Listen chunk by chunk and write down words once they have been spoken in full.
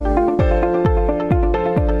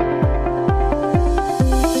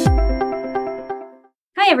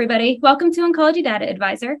everybody. Welcome to Oncology Data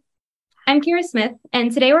Advisor. I'm Kira Smith,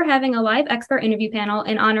 and today we're having a live expert interview panel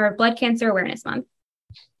in honor of Blood Cancer Awareness Month.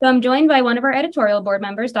 So I'm joined by one of our editorial board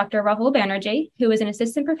members, Dr. Rahul Banerjee, who is an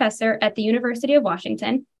assistant professor at the University of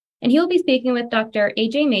Washington, and he will be speaking with Dr.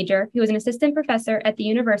 AJ Major, who is an assistant professor at the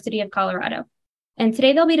University of Colorado. And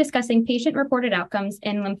today they'll be discussing patient-reported outcomes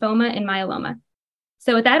in lymphoma and myeloma.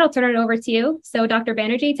 So with that, I'll turn it over to you. So Dr.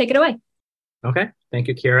 Banerjee, take it away. Okay. Thank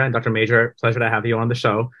you, Kira and Dr. Major. Pleasure to have you on the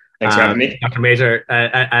show. Thanks for having me. Dr. Major,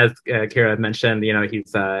 as Kira mentioned,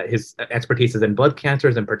 his expertise is in blood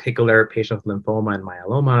cancers, in particular patients with lymphoma and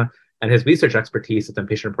myeloma, and his research expertise is in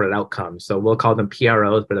patient-reported outcomes. So we'll call them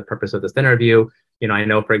PROs for the purpose of this interview. I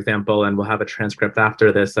know, for example, and we'll have a transcript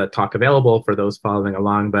after this talk available for those following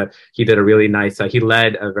along, but he did a really nice, he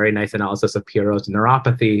led a very nice analysis of PROs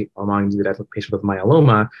neuropathy among patients with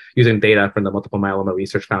myeloma using data from the Multiple Myeloma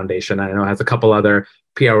Research Foundation. I know has a couple other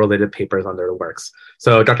PRO-related papers under the works.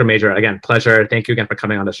 So Dr. Major, again, pleasure. Thank you again for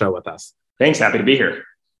coming on the show with us. Thanks, happy to be here.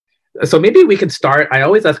 So maybe we could start, I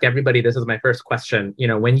always ask everybody, this is my first question,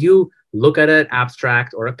 when you look at an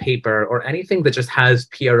abstract or a paper or anything that just has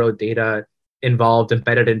PRO data involved,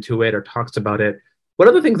 embedded into it, or talks about it, what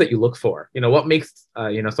are the things that you look for? What makes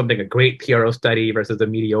something a great PRO study versus a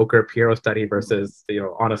mediocre PRO study versus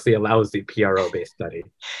honestly a lousy PRO-based study?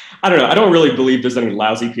 I don't know. I don't really believe there's any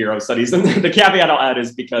lousy PRO studies, and the caveat I'll add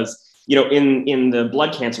is because in the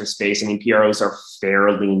blood cancer space, PROs are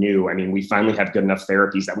fairly new. We finally have good enough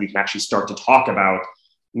therapies that we can actually start to talk about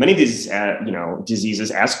many of these, diseases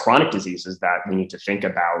as chronic diseases that we need to think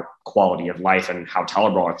about quality of life and how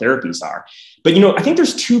tolerable our therapies are. But, I think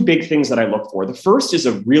there's two big things that I look for. The first is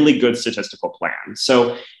a really good statistical plan.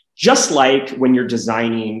 So just like when you're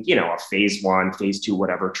designing, a phase 1, phase 2,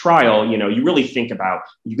 whatever trial, you really think about,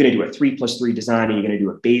 you're going to do a 3+3 design, are you going to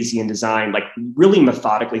do a Bayesian design, like really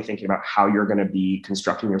methodically thinking about how you're going to be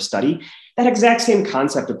constructing your study. That exact same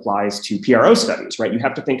concept applies to PRO studies, right? You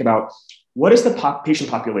have to think about, what is the patient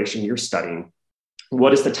population you're studying?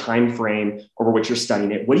 What is the time frame over which you're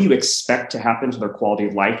studying it? What do you expect to happen to their quality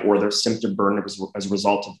of life or their symptom burden as a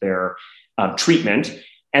result of their treatment?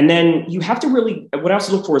 And then you have to really, what I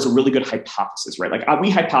also look for is a really good hypothesis, right? Like we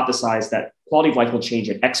hypothesize that quality of life will change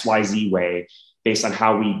in XYZ way based on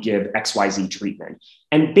how we give XYZ treatment.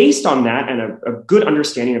 And based on that and a good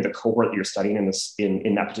understanding of the cohort that you're studying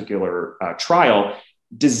in that particular trial,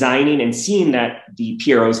 designing and seeing that the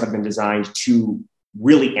PROs have been designed to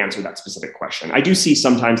really answer that specific question. I do see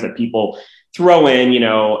sometimes that people throw in,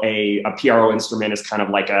 a PRO instrument is kind of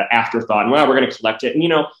like an afterthought, and well, we're going to collect it.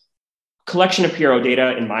 And, collection of PRO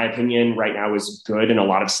data, in my opinion, right now is good in a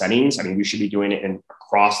lot of settings. We should be doing it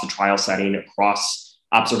across the trial setting, across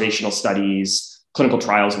observational studies, clinical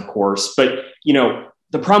trials, of course. But,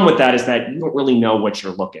 the problem with that is that you don't really know what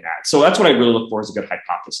you're looking at. So that's what I really look for is a good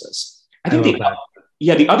hypothesis. I think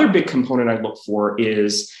the other big component I look for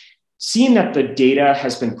is seeing that the data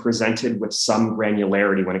has been presented with some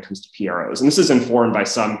granularity when it comes to PROs. And this is informed by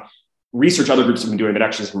some research other groups have been doing, but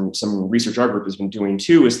actually some research our group has been doing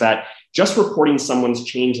too, is that just reporting someone's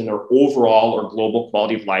change in their overall or global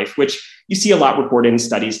quality of life, which you see a lot reported in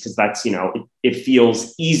studies because that's, it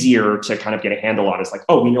feels easier to kind of get a handle on. It's like,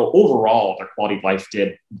 oh, we know overall their quality of life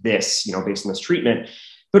did this, based on this treatment.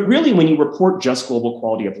 But really, when you report just global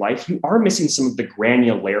quality of life, you are missing some of the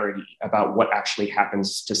granularity about what actually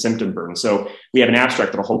happens to symptom burden. So we have an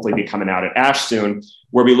abstract that will hopefully be coming out at ASH soon,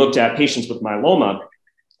 where we looked at patients with myeloma,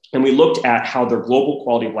 and we looked at how their global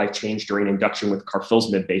quality of life changed during induction with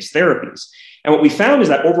carfilzomib-based therapies. And what we found is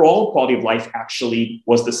that overall quality of life actually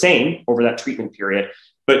was the same over that treatment period,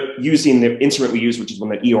 but using the instrument we use, which is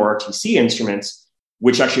one of the EORTC instruments,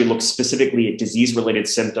 which actually looks specifically at disease-related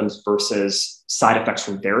symptoms versus side effects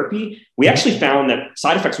from therapy, we actually found that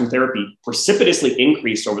side effects from therapy precipitously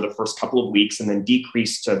increased over the first couple of weeks and then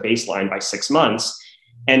decreased to baseline by 6 months.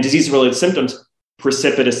 And disease-related symptoms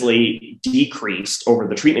precipitously decreased over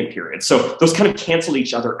the treatment period. So those kind of canceled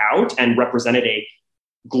each other out and represented a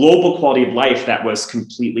global quality of life that was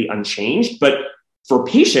completely unchanged. But for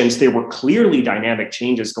patients, there were clearly dynamic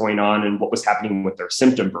changes going on in what was happening with their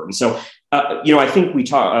symptom burden. So, I think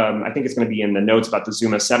I think it's going to be in the notes about the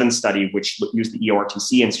ZUMA-7 study, which used the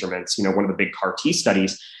EORTC instruments, one of the big CAR-T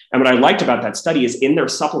studies. And what I liked about that study is in their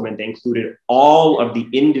supplement, they included all of the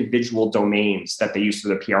individual domains that they used for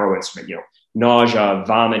the PRO instrument, nausea,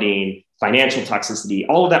 vomiting, financial toxicity,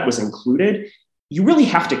 all of that was included. You really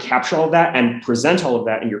have to capture all of that and present all of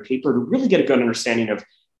that in your paper to really get a good understanding of,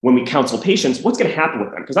 when we counsel patients, what's going to happen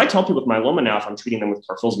with them? Because I tell people with myeloma now, if I'm treating them with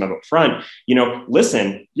carfilzomib up front,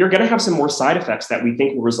 listen, you're going to have some more side effects that we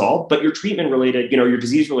think will resolve, but your treatment related, your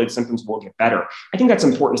disease related symptoms will get better. I think that's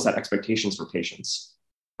important to set expectations for patients.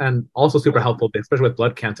 And also super helpful, especially with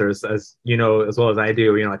blood cancers, as you know, as well as I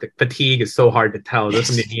do, I think fatigue is so hard to tell. Is this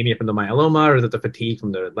from the anemia from the myeloma, or is it the fatigue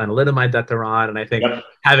from the lenalidomide that they're on? And I think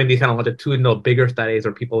having these kind of longitudinal, bigger studies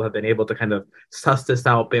where people have been able to kind of suss this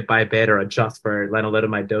out bit by bit or adjust for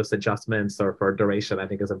lenalidomide dose adjustments or for duration, I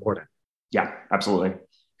think is important. Yeah, absolutely.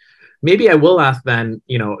 Maybe I will ask then,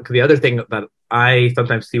 because the other thing that I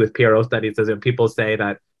sometimes see with PRO studies is when people say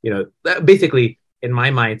that, basically, in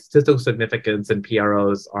my mind, statistical significance in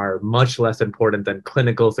PROs are much less important than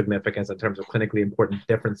clinical significance in terms of clinically important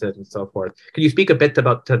differences and so forth. Can you speak a bit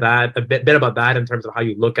about that in terms of how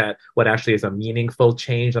you look at what actually is a meaningful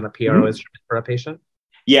change on a PRO instrument for a patient?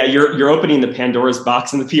 Yeah, you're opening the Pandora's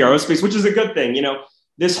box in the PRO space, which is a good thing.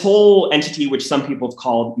 This whole entity, which some people have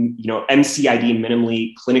called, MCID,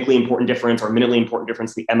 minimally clinically important difference, or minimally important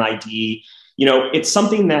difference, the MID, it's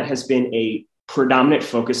something that has been a predominant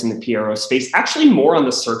focus in the PRO space, actually more on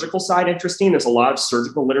the surgical side. Interesting. There's a lot of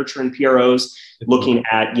surgical literature in PROs looking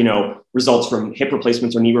at, results from hip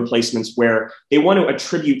replacements or knee replacements where they want to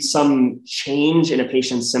attribute some change in a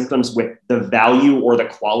patient's symptoms with the value or the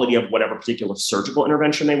quality of whatever particular surgical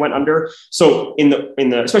intervention they went under. So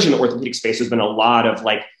especially in the orthopedic space, there's been a lot of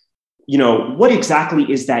what exactly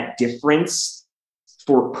is that difference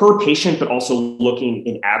for per patient, but also looking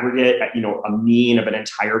in aggregate at, a mean of an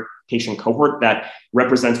entire patient cohort that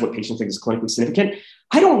represents what patients think is clinically significant.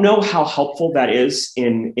 I don't know how helpful that is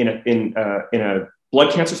in a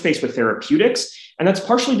blood cancer space with therapeutics. And that's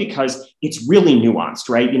partially because it's really nuanced,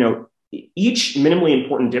 right? Each minimally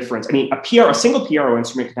important difference, a single PRO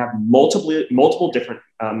instrument can have multiple different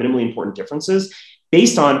minimally important differences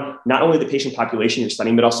based on not only the patient population you're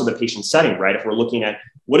studying, but also the patient setting, right? If we're looking at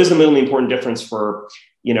what is the minimally important difference for,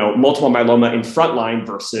 multiple myeloma in frontline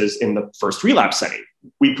versus in the first relapse setting,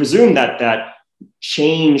 we presume that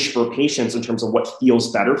change for patients in terms of what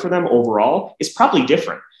feels better for them overall is probably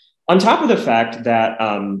different. On top of the fact that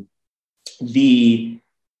that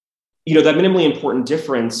minimally important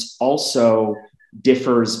difference also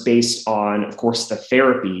differs based on, of course, the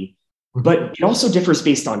therapy, but it also differs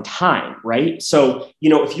based on time, right? So,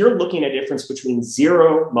 if you're looking at a difference between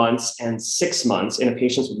 0 months and 6 months in a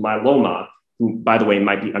patient with myeloma, who, by the way,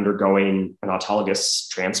 might be undergoing an autologous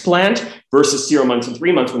transplant, versus 0 months and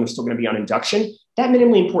 3 months when they're still going to be on induction, that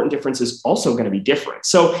minimally important difference is also going to be different.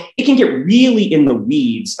 So it can get really in the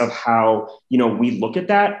weeds of how, we look at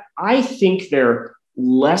that. I think they're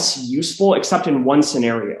less useful, except in one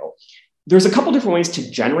scenario. There's a couple different ways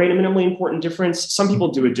to generate a minimally important difference. Some people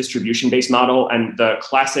do a distribution-based model, and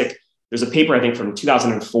there's a paper, I think, from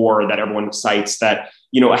 2004 that everyone cites that,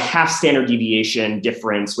 a half standard deviation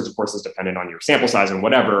difference, which of course is dependent on your sample size and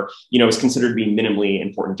whatever, is considered to be minimally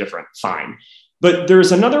important different. Fine. But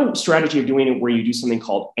there's another strategy of doing it where you do something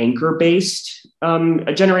called anchor-based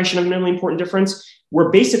a generation of minimally important difference, where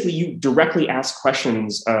basically you directly ask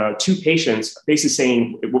questions to patients, basically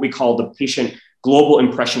saying what we call the patient global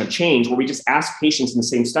impression of change, where we just ask patients in the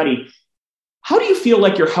same study, how do you feel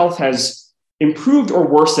like your health has improved or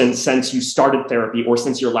worsened since you started therapy or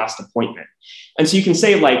since your last appointment? And so you can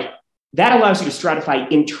say, that allows you to stratify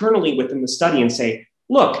internally within the study and say,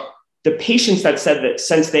 look, the patients that said that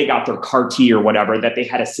since they got their CAR T or whatever, that they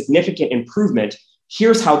had a significant improvement,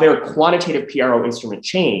 here's how their quantitative PRO instrument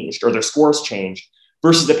changed or their scores changed,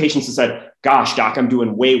 versus the patients that said, gosh, doc, I'm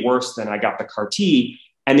doing way worse than I got the CAR T,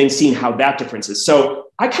 and then seeing how that difference is.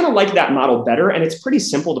 So I kind of like that model better. And it's pretty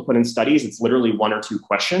simple to put in studies. It's literally 1 or 2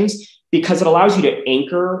 questions, because it allows you to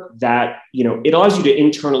anchor that, it allows you to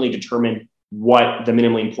internally determine what the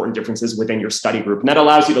minimally important difference is within your study group. And that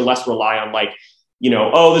allows you to less rely on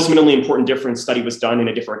this minimally important difference study was done in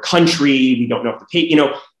a different country. We don't know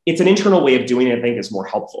if it's an internal way of doing it, I think, is more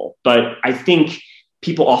helpful. But I think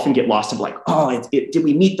people often get lost of did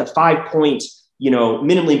we meet the 5-point,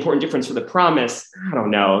 minimally important difference for the promise? I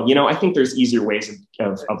don't know. I think there's easier ways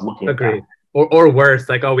of looking at that. Or worse,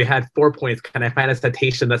 we had 4 points. Can I find a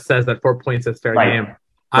citation that says that 4 points is fair game?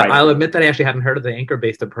 Right. I'll admit that I actually hadn't heard of the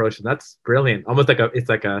anchor-based approach, and that's brilliant. Almost it's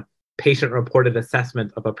like a patient-reported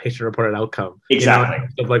assessment of a patient-reported outcome. Exactly.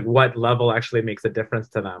 Of what level actually makes a difference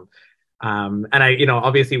to them. And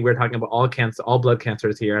obviously we're talking about all blood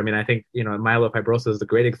cancers here. I think, myelofibrosis is a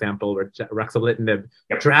great example where ruxolitinib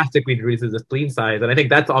drastically reduces the spleen size. And I think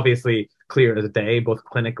that's obviously clear as day, both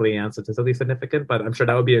clinically and statistically significant. But I'm sure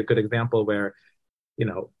that would be a good example where,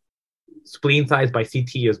 spleen size by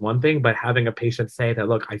CT is one thing, but having a patient say that,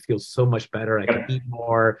 look, I feel so much better, I can eat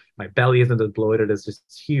more, my belly isn't as bloated, is just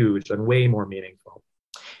huge and way more meaningful.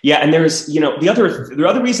 Yeah, and there's, the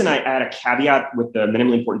other reason I add a caveat with the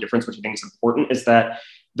minimally important difference, which I think is important, is that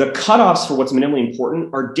the cutoffs for what's minimally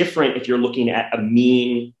important are different if you're looking at a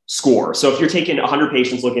mean score. So if you're taking 100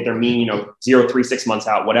 patients, looking at their mean, 0, 3, 6 months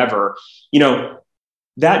out, whatever,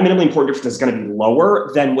 that minimally important difference is going to be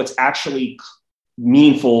lower than what's actually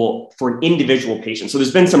meaningful for an individual patient. So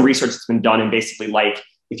there's been some research that's been done, and basically, like,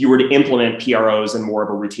 if you were to implement PROs in more of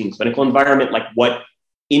a routine clinical environment, like what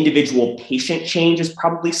individual patient change is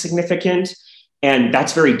probably significant. And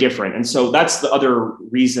that's very different. And so that's the other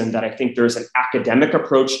reason that I think there's an academic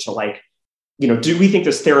approach to, like, do we think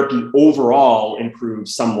this therapy overall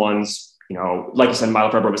improves someone's, like I said,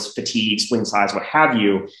 myelofibrosis, fatigue, spleen size, what have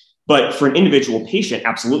you. But for an individual patient,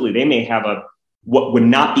 absolutely, they may have what would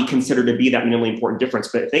not be considered to be that minimally important difference,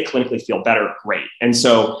 but if they clinically feel better, great. And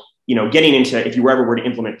so, getting into, if you ever were to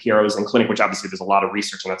implement PROs in clinic, which obviously there's a lot of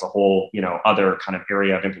research and that's a whole, other kind of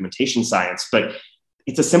area of implementation science, but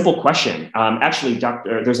it's a simple question. Actually,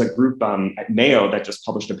 there's a group at Mayo that just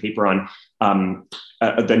published a paper on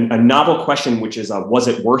a novel question, which is, was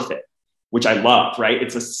it worth it? Which I love, right?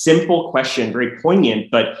 It's a simple question, very poignant,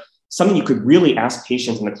 but something you could really ask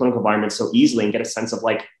patients in the clinical environment so easily and get a sense of,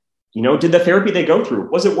 like, did the therapy they go through,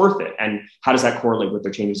 was it worth it? And how does that correlate with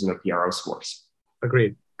their changes in their PRO scores?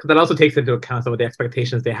 Agreed. Because that also takes into account some of the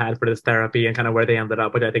expectations they had for this therapy and kind of where they ended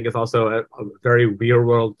up, which I think is also a very real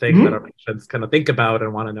world thing that our patients kind of think about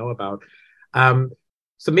and want to know about.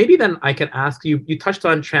 So maybe then I can ask you, you touched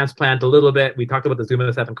on transplant a little bit. We talked about the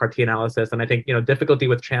ZUMA-7 and CAR-T analysis. And I think, difficulty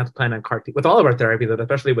with transplant and CAR-T, with all of our therapies, but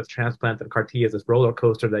especially with transplant and CAR-T, is this roller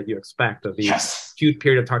coaster that you expect of the acute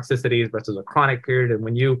period of toxicities versus a chronic period. And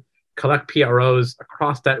when you collect PROs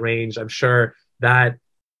across that range, I'm sure that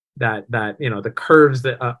the curves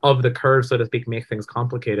of the curve, so to speak, make things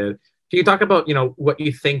complicated. Can you talk about where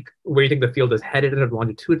you think the field is headed in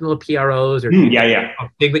longitudinal PROs, or thing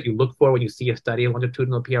that you look for when you see a study of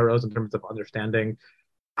longitudinal PROs in terms of understanding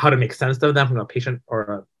how to make sense of them from a patient or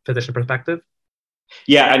a physician perspective?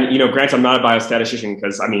 Yeah, and granted, I'm not a biostatistician,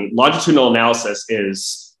 because longitudinal analysis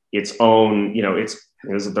is its own,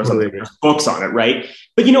 there's books on it, right?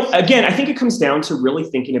 But again, I think it comes down to really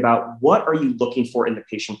thinking about what are you looking for in the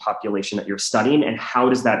patient population that you're studying, and how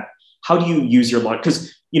do you use your long?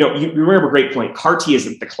 Because you remember a great point. CAR-T is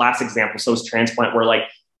the classic example. So is transplant, where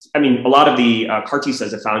a lot of the CAR-T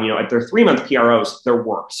studies have found, at their 3-month PROs, they're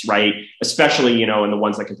worse, right? Especially, in the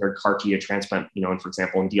ones that compared CAR-T to transplant, and for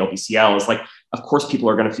example, in DLBCL, is like, of course, people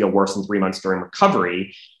are going to feel worse in 3 months during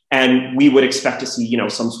recovery. And we would expect to see,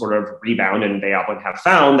 some sort of rebound, and they often have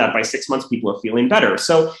found that by 6 months, people are feeling better.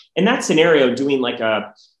 So in that scenario, doing like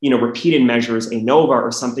a, repeated measures, ANOVA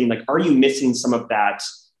or something, like, are you missing some of that,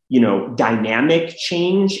 dynamic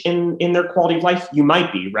change in their quality of life? You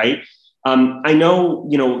might be, right? I know,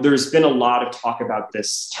 there's been a lot of talk about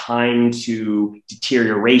this time to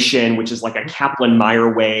deterioration, which is like a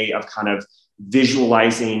Kaplan-Meier way of kind of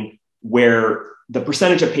visualizing where the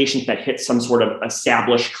percentage of patients that hit some sort of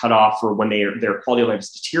established cutoff for when their quality of life is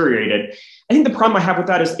deteriorated. I think the problem I have with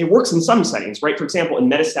that is it works in some settings, right? For example, in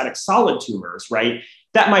metastatic solid tumors, right?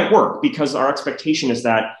 That might work because our expectation is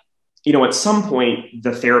that, at some point, the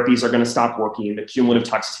therapies are going to stop working. The cumulative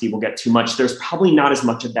toxicity will get too much. There's probably not as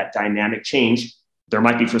much of that dynamic change. There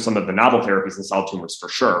might be for some of the novel therapies in solid tumors for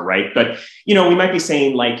sure, right? But, we might be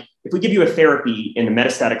saying, like, if we give you a therapy in a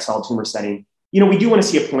metastatic solid tumor setting, we do want to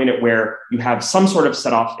see a point at where you have some sort of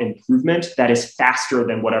set off improvement that is faster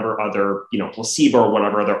than whatever other, placebo or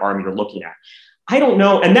whatever other arm you're looking at. I don't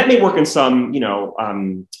know. And that may work in some,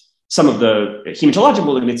 some of the hematological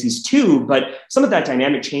malignancies too, but some of that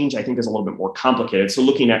dynamic change, I think, is a little bit more complicated. So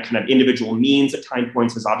looking at kind of individual means at time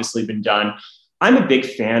points has obviously been done. I'm a big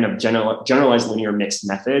fan of generalized linear mixed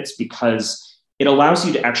methods because it allows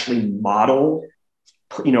you to actually model,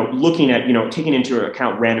 looking at, taking into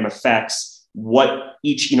account random effects, what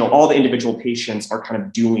each, all the individual patients are kind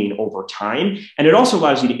of doing over time. And it also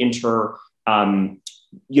allows you to enter, in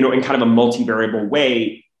kind of a multivariable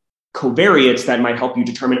way, covariates that might help you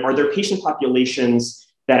determine, are there patient populations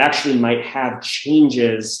that actually might have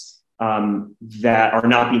changes that are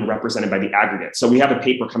not being represented by the aggregate. So we have a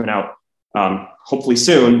paper coming out hopefully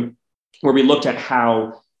soon where we looked at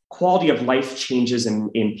how quality of life changes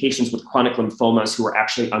in patients with chronic lymphomas who are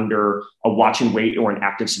actually under a watch and wait or an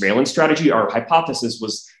active surveillance strategy. Our hypothesis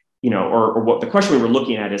was, or what the question we were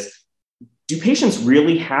looking at is, do patients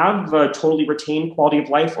really have a totally retained quality of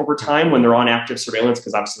life over time when they're on active surveillance?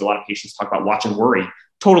 Because obviously a lot of patients talk about watch and worry,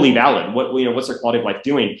 totally valid. What's their quality of life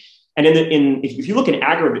doing? And if you look in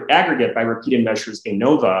aggregate by repeated measures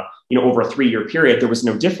ANOVA, over a 3-year period, there was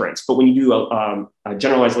no difference. But when you do a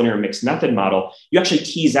generalized linear mixed method model, you actually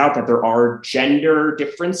tease out that there are gender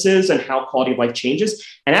differences in how quality of life changes,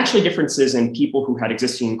 and actually differences in people who had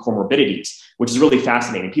existing comorbidities, which is really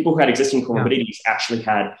fascinating. People who had existing comorbidities actually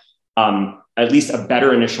had at least a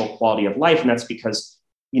better initial quality of life. And that's because,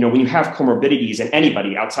 when you have comorbidities in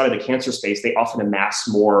anybody outside of the cancer space, they often amass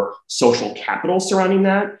more social capital surrounding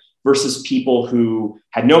that, versus people who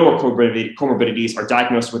had no more comorbidities, are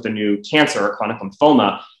diagnosed with a new cancer or chronic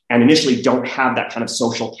lymphoma, and initially don't have that kind of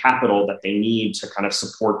social capital that they need to kind of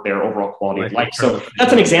support their overall quality of life. So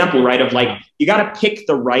that's an example, right, of like, you got to pick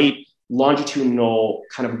the right longitudinal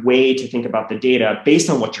kind of way to think about the data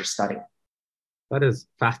based on what you're studying. That is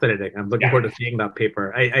fascinating. I'm looking forward to seeing that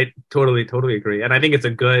paper. I totally agree. And I think it's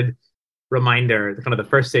a good reminder, kind of the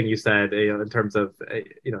first thing you said, in terms of,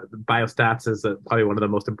 biostats is probably one of the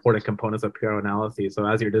most important components of PRO analysis. So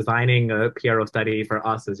as you're designing a PRO study for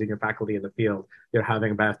us as junior faculty in the field, you're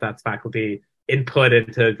having biostats faculty input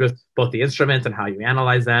into just both the instruments and how you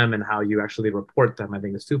analyze them and how you actually report them. I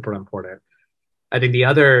think is super important. I think the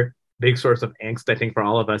other big source of angst, I think, for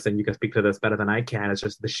all of us, and you can speak to this better than I can, is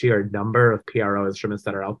just the sheer number of PRO instruments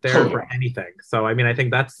that are out there for anything. So, I mean, I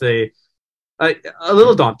think that's a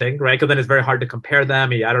little daunting, right? Because then it's very hard to compare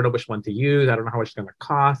them. I don't know which one to use. I don't know how much it's going to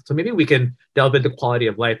cost. So maybe we can delve into quality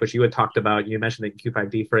of life, which you had talked about. You mentioned the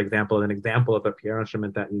Q5D, for example, an example of a PRO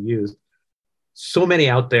instrument that you used. So many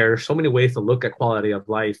out there, so many ways to look at quality of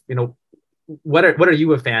life. What are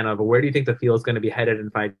you a fan of, or where do you think the field is going to be headed in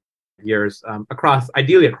 5 years,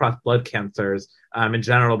 ideally across blood cancers in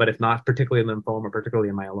general, but if not, particularly in lymphoma, particularly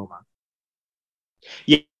in myeloma?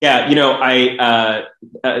 Yeah,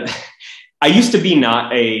 I used to be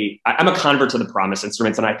I'm a convert to the PROMIS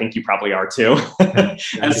instruments, and I think you probably are too,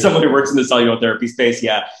 as someone who works in the cellular therapy space.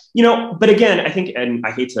 Yeah. But again, I think, and I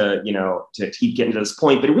hate to keep getting to this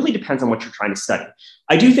point, but it really depends on what you're trying to study.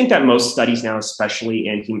 I do think that most studies now, especially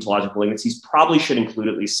in hematologic malignancies, probably should include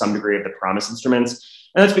at least some degree of the PROMIS instruments.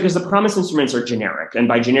 And that's because the PROMIS instruments are generic. And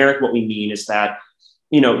by generic, what we mean is that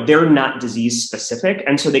they're not disease specific.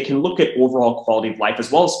 And so they can look at overall quality of life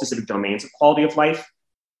as well as specific domains of quality of life.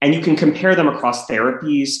 And you can compare them across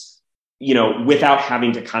therapies, without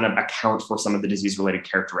having to kind of account for some of the disease-related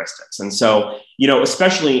characteristics. And so,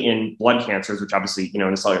 especially in blood cancers, which obviously,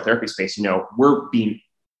 in the cellular therapy space, we're being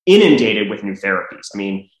inundated with new therapies. I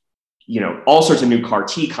mean, all sorts of new CAR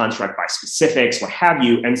T construct bispecifics, what have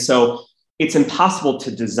you. And so it's impossible to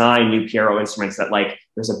design new PRO instruments that, like,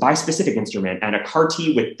 there's a bispecific instrument and a CAR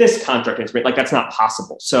T with this construct instrument. Like, that's not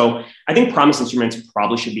possible. So I think PROMIS instruments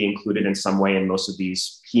probably should be included in some way in most of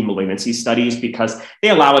these heme malignancy studies, because they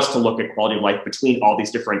allow us to look at quality of life between all these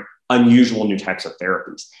different unusual new types of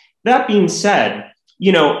therapies. That being said,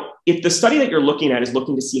 if the study that you're looking at is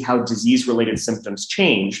looking to see how disease-related symptoms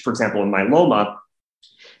change, for example, in myeloma,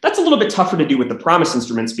 that's a little bit tougher to do with the PROMIS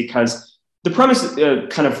instruments, because the PROMIS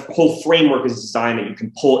kind of whole framework is designed that you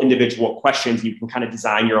can pull individual questions, you can kind of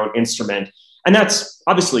design your own instrument. And that's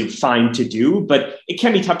obviously fine to do, but it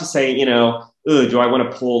can be tough to say, do I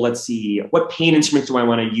want to pull, let's see, what pain instruments do I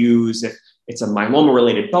want to use if it's a myeloma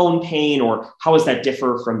related bone pain, or how does that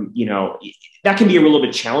differ from, that can be a little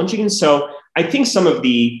bit challenging. So I think some of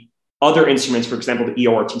the other instruments, for example, the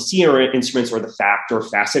EORTC instruments or the FACT or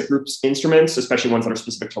FACET groups instruments, especially ones that are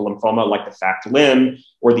specific to lymphoma, like the FACT-LYM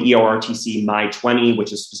or the EORTC My20,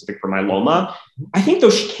 which is specific for myeloma, I think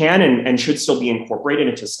those can and should still be incorporated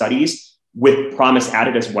into studies with PROMIS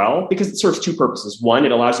added as well, because it serves two purposes. One,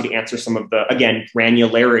 it allows you to answer some of the, again,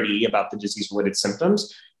 granularity about the disease-related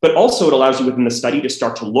symptoms, but also it allows you within the study to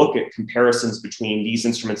start to look at comparisons between these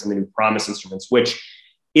instruments and the new PROMIS instruments, which,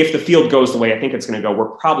 if the field goes the way I think it's going to go,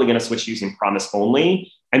 we're probably going to switch using PROMIS only,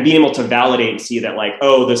 and being able to validate and see that, like,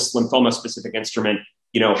 oh, this lymphoma specific instrument,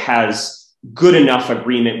 has good enough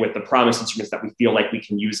agreement with the PROMIS instruments that we feel like we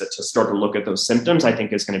can use it to start to look at those symptoms, I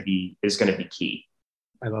think is going to be key.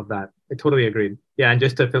 I love that. I totally agree. Yeah, and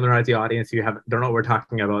just to familiarize the audience, don't know what we're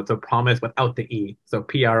talking about. So PROMIS without the E. So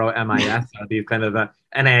PROMIS, these kind of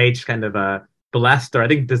NIH kind of blessed, or I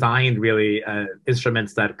think designed really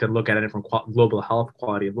instruments that could look at it from global health,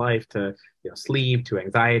 quality of life, to sleep, to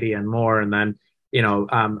anxiety and more. And then,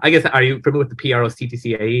 I guess, are you familiar with the PRO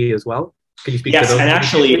CTCAE as well? Can you speak to those? Yes, and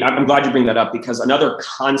actually, I'm glad you bring that up, because another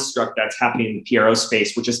construct that's happening in the PRO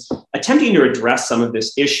space, which is attempting to address some of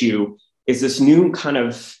this issue, is this new kind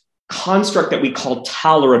of construct that we call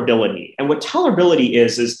tolerability. And what tolerability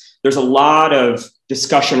is there's a lot of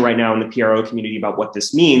discussion right now in the PRO community about what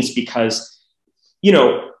this means, because,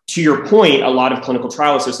 to your point, a lot of clinical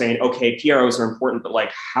trialists are saying, okay, PROs are important, but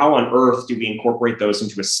like, how on earth do we incorporate those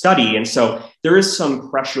into a study? And so there is some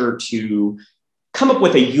pressure to come up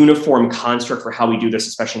with a uniform construct for how we do this,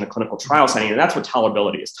 especially in the clinical trial setting. And that's what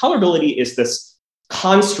tolerability is. Tolerability is this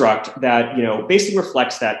construct that, basically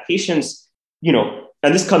reflects that patients,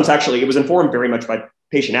 and this comes actually, it was informed very much by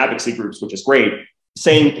patient advocacy groups, which is great,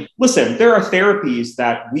 saying, listen, there are therapies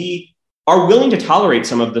that we are willing to tolerate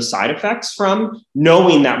some of the side effects from,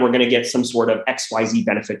 knowing that we're going to get some sort of XYZ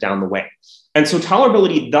benefit down the way. And so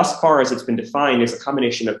tolerability thus far, as it's been defined, is a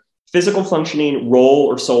combination of physical functioning, role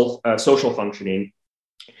or social functioning,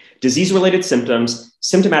 disease-related symptoms,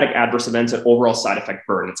 symptomatic adverse events, and overall side effect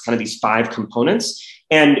burden. It's kind of these 5 components.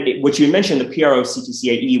 And what you mentioned, the PRO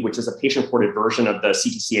CTCAE, which is a patient-reported version of the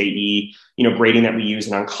CTCAE, grading that we use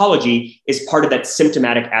in oncology, is part of that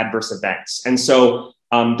symptomatic adverse events. And so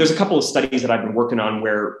there's a couple of studies that I've been working on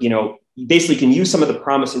where, you basically can use some of the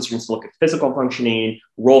PROMIS instruments to look at physical functioning,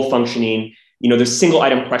 role functioning. There's single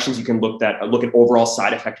item questions you can look at overall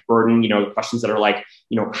side effect burden, questions that are like,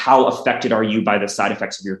 how affected are you by the side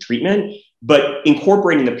effects of your treatment? But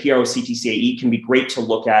incorporating the PRO CTCAE can be great to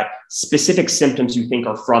look at specific symptoms you think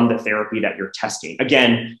are from the therapy that you're testing.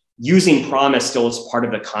 Again, using PROMIS still as part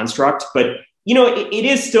of the construct, but, it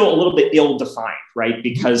is still a little bit ill-defined, right?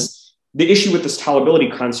 Because the issue with this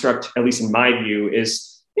tolerability construct, at least in my view,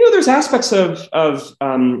 is, there's aspects of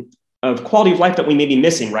quality of life that we may be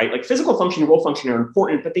missing, right? Like physical function, role function are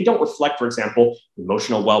important, but they don't reflect, for example,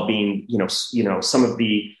 emotional well-being, some of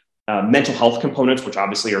the mental health components, which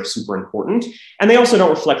obviously are super important. And they also don't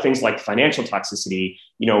reflect things like financial toxicity,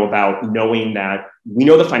 about knowing that we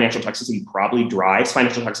know the financial toxicity probably drives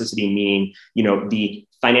financial toxicity, meaning, the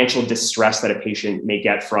financial distress that a patient may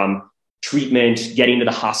get from treatment, getting to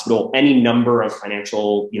the hospital, any number of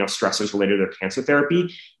financial, stressors related to their cancer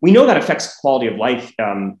therapy. We know that affects quality of life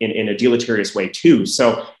in a deleterious way too.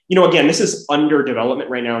 So, again, this is under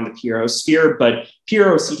development right now in the PRO sphere, but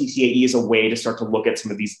PRO CTCAE is a way to start to look at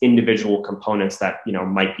some of these individual components that,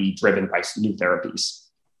 might be driven by new therapies.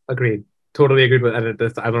 Agreed. Totally agreed with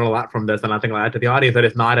this. I learned a lot from this, and I think I'll add to the audience that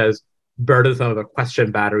it's not as burdensome of a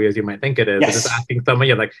question battery as you might think it is. Yes. It's just asking someone,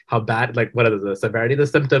 like, how bad, like, what is the severity of the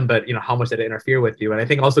symptom, but, how much did it interfere with you? And I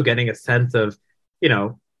think also getting a sense of,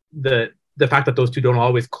 the fact that those two don't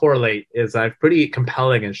always correlate is pretty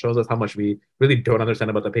compelling and shows us how much we really don't understand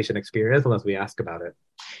about the patient experience unless we ask about it.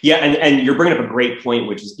 Yeah, and you're bringing up a great point,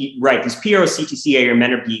 which is right. These PRO CTCAE are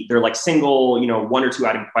meant to be, they're like single, 1 or 2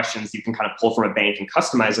 item questions you can kind of pull from a bank and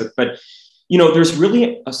customize it. But there's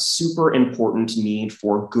really a super important need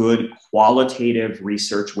for good qualitative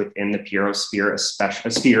research within the PRO sphere,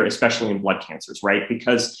 especially in blood cancers, right?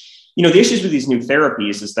 Because, the issues with these new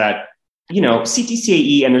therapies is that,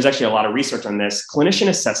 CTCAE, and there's actually a lot of research on this, clinician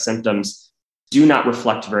assessed symptoms do not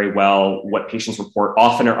reflect very well what patients report,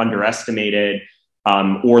 often are underestimated,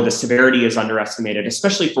 or the severity is underestimated,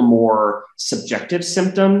 especially for more subjective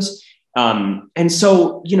symptoms. And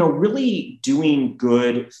so, really doing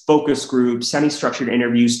good focus groups, semi-structured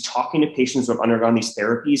interviews, talking to patients who have undergone these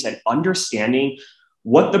therapies and understanding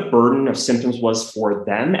what the burden of symptoms was for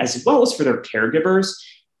them, as well as for their caregivers,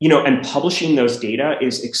 and publishing those data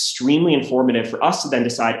is extremely informative for us to then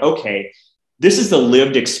decide, okay, this is the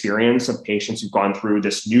lived experience of patients who've gone through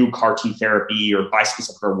this new CAR T therapy or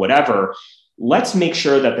bispecific or whatever. Let's make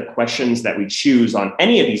sure that the questions that we choose on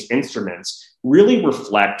any of these instruments really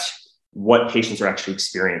reflect what patients are actually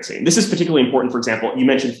experiencing. This is particularly important. For example, you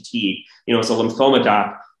mentioned fatigue. As a lymphoma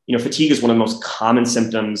doc, fatigue is one of the most common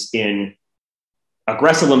symptoms in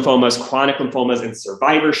aggressive lymphomas, chronic lymphomas, and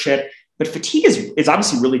survivorship. But fatigue is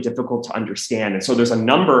obviously really difficult to understand. And so there's a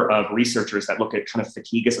number of researchers that look at kind of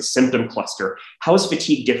fatigue as a symptom cluster. How is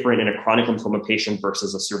fatigue different in a chronic lymphoma patient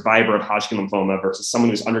versus a survivor of Hodgkin lymphoma versus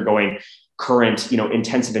someone who's undergoing current,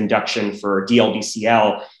 intensive induction for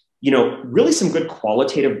DLBCL? Really some good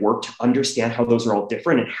qualitative work to understand how those are all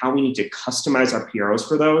different and how we need to customize our PROs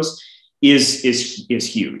for those is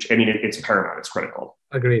huge. I mean, it's paramount. It's critical.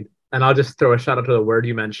 Agreed. And I'll just throw a shout out to the word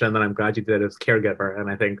you mentioned that I'm glad you did, is caregiver. And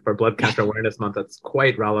I think for Blood Cancer Awareness Month, that's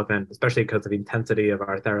quite relevant, especially because of the intensity of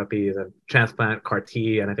our therapies and transplant, CAR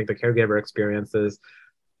T. And I think the caregiver experiences,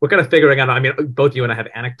 we're kind of figuring out, I mean, both you and I have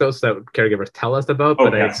anecdotes that caregivers tell us about,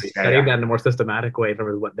 but studying that in a more systematic way in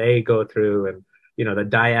terms of what they go through and, the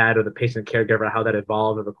dyad or the patient caregiver, how that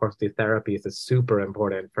evolves over the course of these therapies is super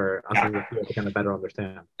important for us to kind of better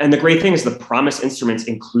understand. And the great thing is the PROMIS instruments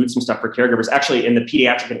include some stuff for caregivers. Actually, in the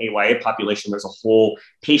pediatric and AYA population, there's a whole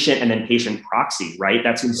patient and then patient proxy, right?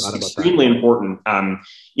 That's extremely important.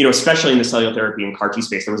 Especially in the cellular therapy and CAR T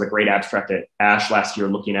space. There was a great abstract at ASH last year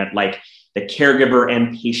looking at like the caregiver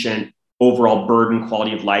and patient overall burden,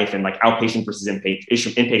 quality of life, and like outpatient versus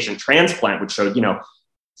inpatient transplant, which showed,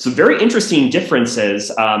 some very interesting differences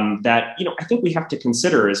that, I think we have to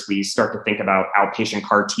consider as we start to think about outpatient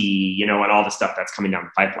CAR T, and all the stuff that's coming down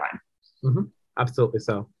the pipeline. Mm-hmm. Absolutely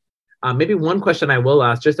so. Maybe one question I will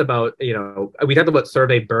ask just about, we talked about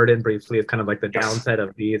survey burden briefly as kind of like the downside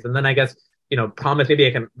of these. And then I guess, PROMIS, maybe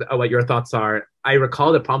I can, what your thoughts are. I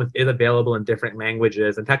recall that PROMIS is available in different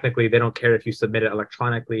languages, and technically they don't care if you submit it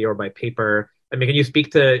electronically or by paper. I mean, can you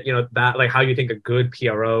speak to, that, like how you think a good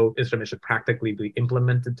PRO instrument should practically be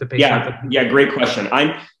implemented to patients? Yeah, great question.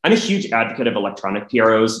 I'm a huge advocate of electronic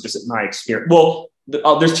PROs, just in my experience. Well,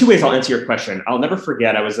 there's two ways I'll answer your question. I'll never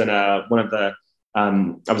forget, I was in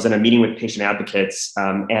I was in a meeting with patient advocates,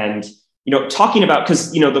 and talking about,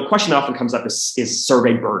 because the question often comes up is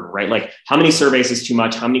survey burden, right? Like how many surveys is too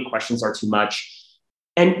much? How many questions are too much?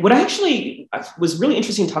 And what actually was really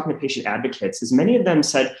interesting talking to patient advocates is many of them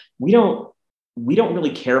said, we don't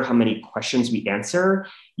really care how many questions we answer,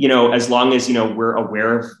 as long as, we're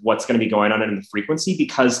aware of what's going to be going on in the frequency,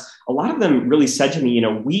 because a lot of them really said to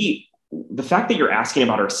me, the fact that you're asking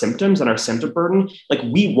about our symptoms and our symptom burden, like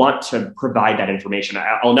we want to provide that information.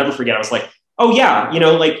 I'll never forget. I was like, oh yeah,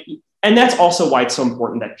 and that's also why it's so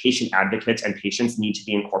important that patient advocates and patients need to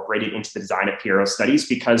be incorporated into the design of PRO studies,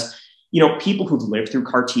 because, people who've lived through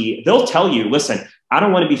CAR T, they'll tell you, listen, I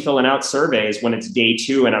don't want to be filling out surveys when it's day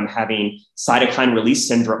 2 and I'm having cytokine release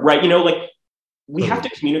syndrome, right? We have to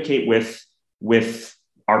communicate with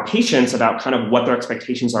our patients about kind of what their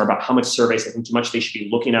expectations are about how much surveys, I think too much they should be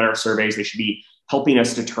looking at our surveys. They should be helping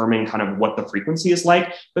us determine kind of what the frequency is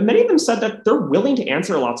like. But many of them said that they're willing to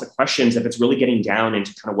answer lots of questions if it's really getting down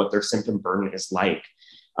into kind of what their symptom burden is like.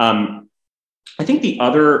 I think the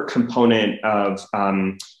other component of,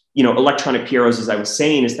 electronic PROs, as I was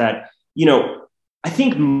saying, is that, I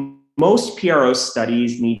think most PRO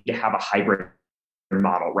studies need to have a hybrid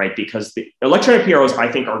model, right? Because the electronic PROs,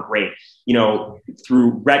 I think, are great.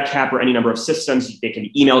 Through REDCap or any number of systems, they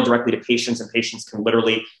can email directly to patients, and patients can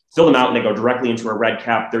literally fill them out and they go directly into a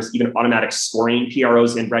REDCap. There's even automatic scoring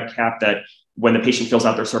PROs in REDCap that when the patient fills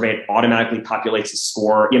out their survey, it automatically populates a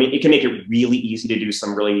score. I mean, it can make it really easy to do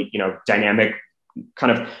some really, dynamic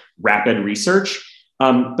kind of rapid research.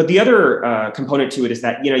 But the other component to it is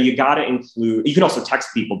that, you got to include, you can also text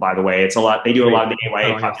people, by the way. It's a lot, they do a lot of the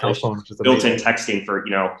AYA population, built-in texting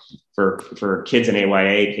for, for kids and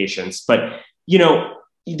AYA patients. But,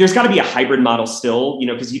 there's got to be a hybrid model still,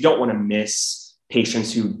 because you don't want to miss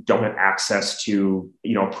patients who don't have access to,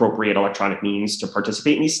 appropriate electronic means to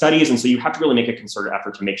participate in these studies. And so you have to really make a concerted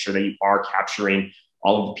effort to make sure that you are capturing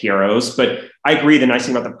all of the PROs. But I agree. The nice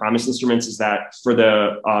thing about the PROMIS instruments is that for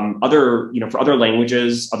the for other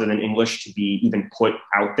languages other than English to be even put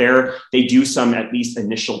out there, they do some at least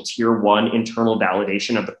initial tier 1 internal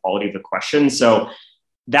validation of the quality of the question. So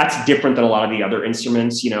that's different than a lot of the other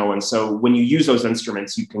instruments, and so when you use those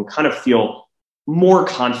instruments, you can kind of feel more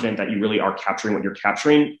confident that you really are capturing what you're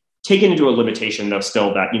capturing. Taken into a limitation, though,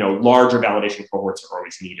 still that, larger validation cohorts are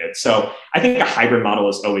always needed. So I think a hybrid model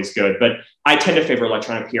is always good, but I tend to favor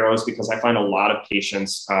electronic PROs because I find a lot of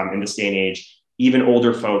patients in this day and age, even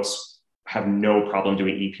older folks, have no problem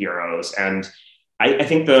doing ePROs. And I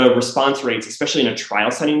think the response rates, especially in a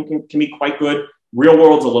trial setting, can be quite good. Real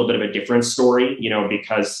world's a little bit of a different story,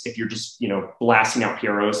 because if you're just, blasting out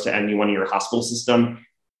PROs to anyone in your hospital system,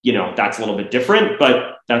 that's a little bit different,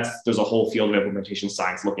 but there's a whole field of implementation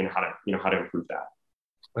science looking at how to improve that.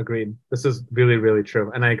 Agreed. This is really, really true.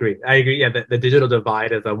 And I agree. Yeah, the digital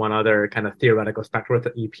divide is one other kind of theoretical spectrum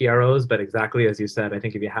with the ePROs, but exactly as you said, I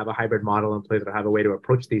think if you have a hybrid model in place or have a way to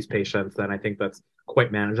approach these patients, then I think that's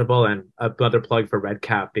quite manageable. And another plug for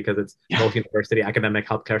REDCap, because it's multi-university academic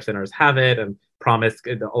healthcare centers have it, and PROMIS,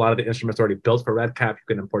 a lot of the instruments are already built for REDCap.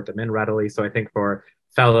 You can import them in readily. So I think for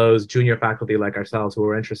fellows, junior faculty like ourselves who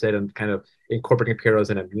are interested in kind of incorporating PROs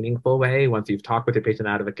in a meaningful way, once you've talked with your patient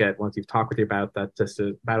advocate, once you've talked with your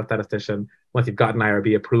biostatistician, once you've gotten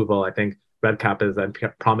IRB approval, I think REDCap and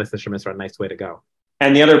PROMIS instruments are a nice way to go.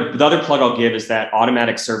 And the other plug I'll give is that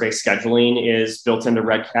automatic survey scheduling is built into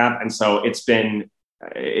REDCap. And so it's been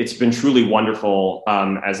truly wonderful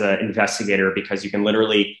as an investigator, because you can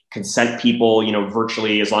literally consent people,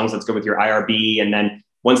 virtually, as long as it's good with your IRB. And then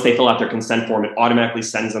once they fill out their consent form, it automatically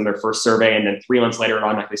sends them their first survey. And then 3 months later, it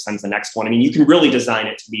automatically sends the next one. I mean, you can really design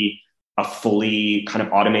it to be a fully kind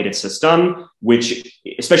of automated system, which,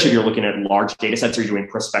 especially if you're looking at large data sets or you're doing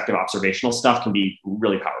prospective observational stuff, can be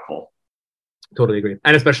really powerful. Totally agree.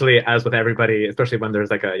 And especially as with everybody, especially when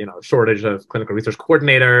there's like a shortage of clinical research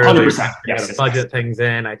coordinators, 100%. Yes, budget things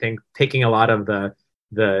in, I think taking a lot of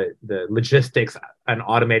the logistics and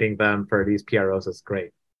automating them for these PROs is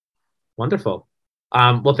great. Wonderful.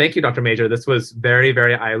 Well, thank you, Dr. Major. This was very,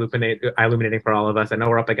 very illuminating for all of us. I know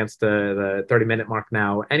we're up against the 30-minute mark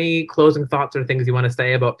now. Any closing thoughts or things you want to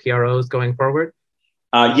say about PROs going forward?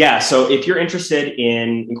 Yeah, so if you're interested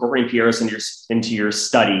in incorporating PROs into your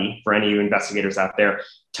study, for any of you investigators out there,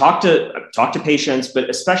 talk to patients, but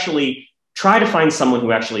especially try to find someone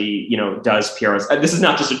who actually, does PROs. This is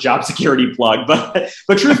not just a job security plug,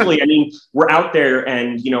 but truthfully, I mean, we're out there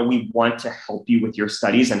and, we want to help you with your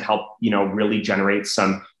studies and help, really generate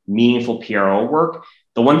some meaningful PRO work.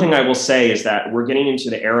 The one thing I will say is that we're getting into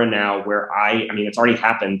the era now where it's already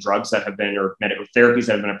happened, drugs that have been, or medical therapies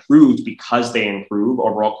that have been approved because they improve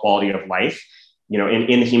overall quality of life, in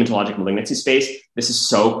the hematologic malignancy space. This is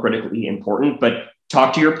so critically important, but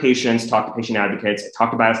talk to your patients, talk to patient advocates,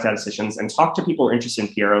 talk to biostatisticians, and talk to people who are interested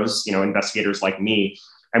in PROs, investigators like me,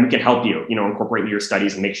 and we can help you, incorporate your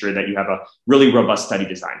studies and make sure that you have a really robust study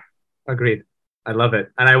design. Agreed. I love it.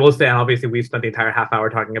 And I will say, and obviously we've spent the entire half hour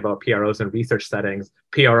talking about PROs in research settings,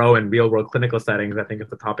 PRO in real world clinical settings. I think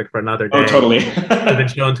it's a topic for another day. Oh, totally. It's been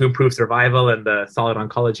shown to improve survival in the solid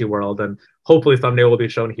oncology world. And hopefully someday we'll be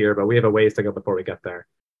shown here, but we have a ways to go before we get there.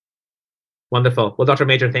 Wonderful. Well, Dr.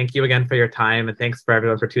 Major, thank you again for your time. And thanks for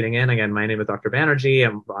everyone for tuning in. Again, my name is Dr. Banerjee.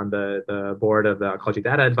 I'm on the board of the Oncology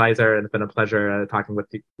Data Advisor. And it's been a pleasure talking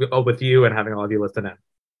with you and having all of you listen in.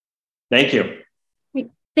 Thank you.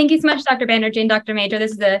 Thank you so much, Dr. Banerjee and Dr. Major.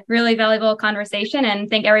 This is a really valuable conversation, and I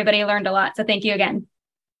think everybody learned a lot. So thank you again.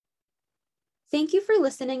 Thank you for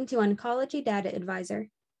listening to Oncology Data Advisor.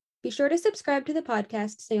 Be sure to subscribe to the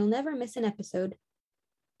podcast so you'll never miss an episode.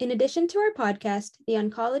 In addition to our podcast, the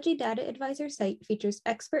Oncology Data Advisor site features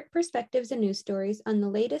expert perspectives and news stories on the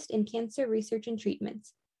latest in cancer research and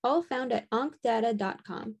treatments, all found at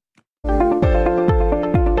oncdata.com.